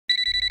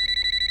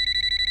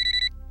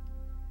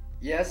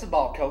Yeah, it's the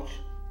ball coach.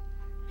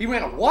 He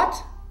ran a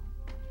what?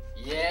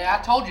 Yeah,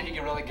 I told you he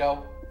could really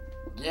go.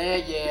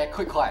 Yeah,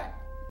 quick clack.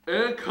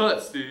 And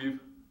cut, Steve.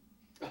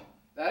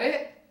 That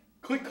it?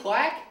 Quick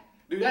clack?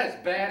 Dude, that is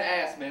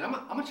badass, man. I'm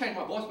gonna change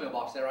my voicemail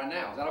box there right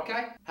now. Is that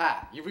okay?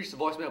 Hi, you've reached the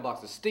voicemail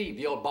box of Steve,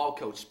 the old ball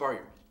coach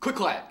Spurrier. Quick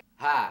clack.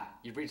 Hi,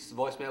 you've reached the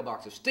voicemail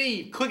box of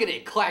Steve,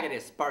 clickety clackety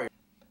Spurrier.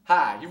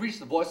 Hi, you've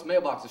reached the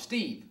voicemail box of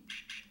Steve.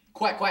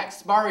 Quack quack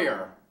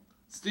Spurrier.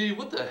 Steve,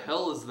 what the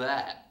hell is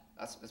that?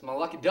 It's my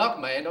lucky duck,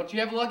 man. Don't you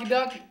have a lucky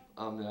duck?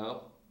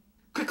 No.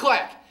 Click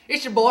clack.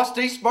 It's your boy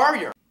Steve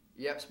Spurrier.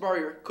 Yep,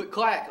 Spurrier. Click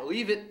clack.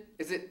 Leave it.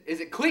 Is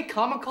it click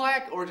comma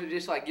clack, or is it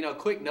just like,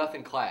 click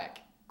nothing clack?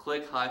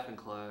 Click hyphen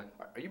clack.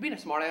 Are you being a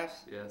smartass?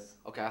 Yes.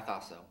 Okay, I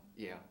thought so.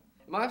 Yeah.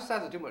 My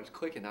emphasize is too much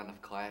click and not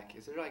enough clack.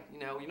 Is there like, you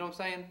know what I'm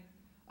saying?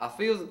 I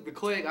feel the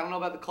click. I don't know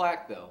about the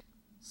clack though.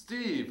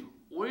 Steve,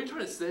 what are you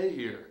trying to say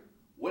here?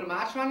 What am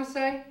I trying to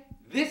say?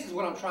 This is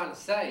what I'm trying to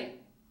say.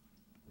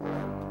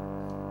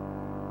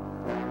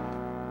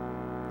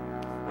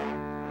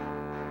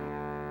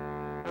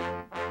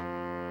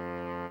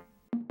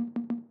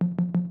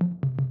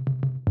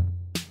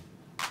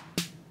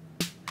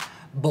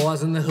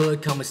 Boys in the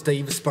hood call me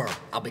Steve Spur.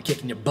 I'll be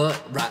kicking your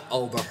butt right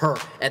over her.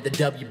 At the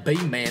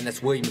WB, man,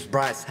 that's Williams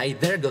Bryce. Hey,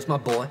 there goes my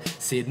boy,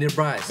 Sidney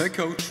Bryce. Hey,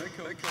 coach.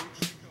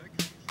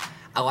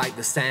 I like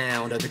the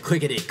sound of the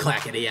clickety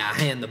clackety. I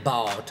hand the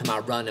ball to my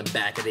running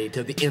backety.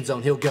 To the end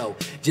zone he'll go,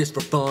 just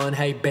for fun.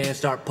 Hey, band,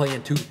 start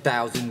playing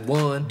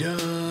 2001.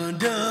 Dun,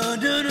 dun,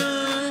 dun,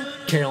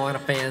 dun. Carolina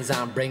fans,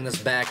 I'm bringing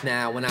us back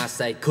now. When I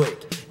say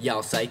click,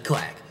 y'all say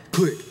clack.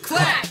 Click,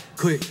 clack,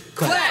 click,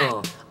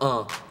 clack.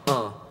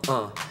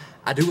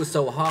 I do it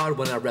so hard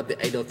when I rep the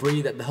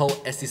 803 that the whole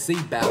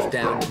SEC bows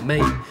down to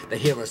me. They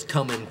hear us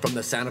coming from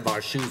the sound of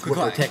our shoes. We're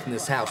protecting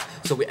this house,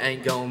 so we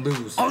ain't gonna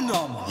lose. Oh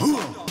no!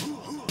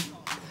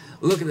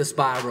 Look at the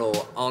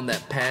spiral on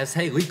that pass.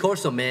 Hey, Lee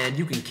Corso, man,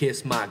 you can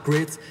kiss my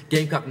grits.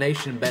 Gamecock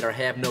Nation better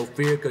have no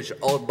fear, cause your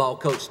old ball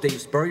coach Steve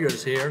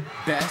Spurrier's here.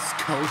 Best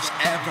coach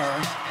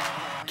ever.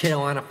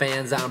 Carolina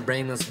fans, I'm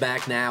bringing us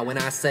back now. When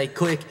I say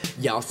click,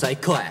 y'all say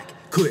clack.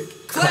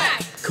 Click,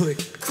 clack, click,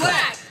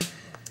 clack.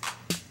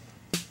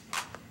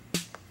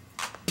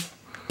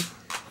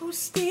 Oh,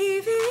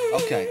 Stevie.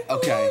 Okay.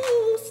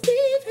 Oh,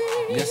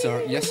 Stevie. Yes,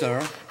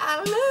 sir. I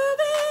love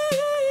it.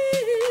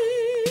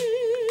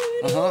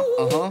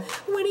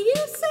 When you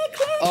say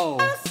click, Oh.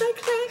 I say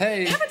click.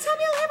 Hey. Every time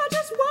you leave, I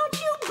just want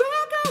you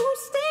back. Oh,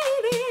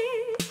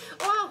 Stevie.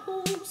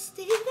 Oh,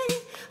 Stevie.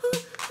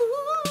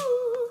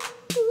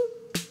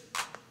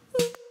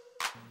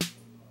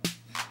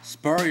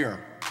 Spurrier,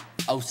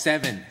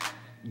 07,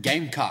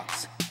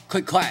 Gamecocks,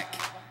 click clack.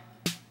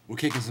 We're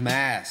kicking some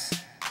ass.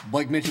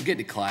 Blake Mitchell, get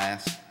to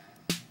class.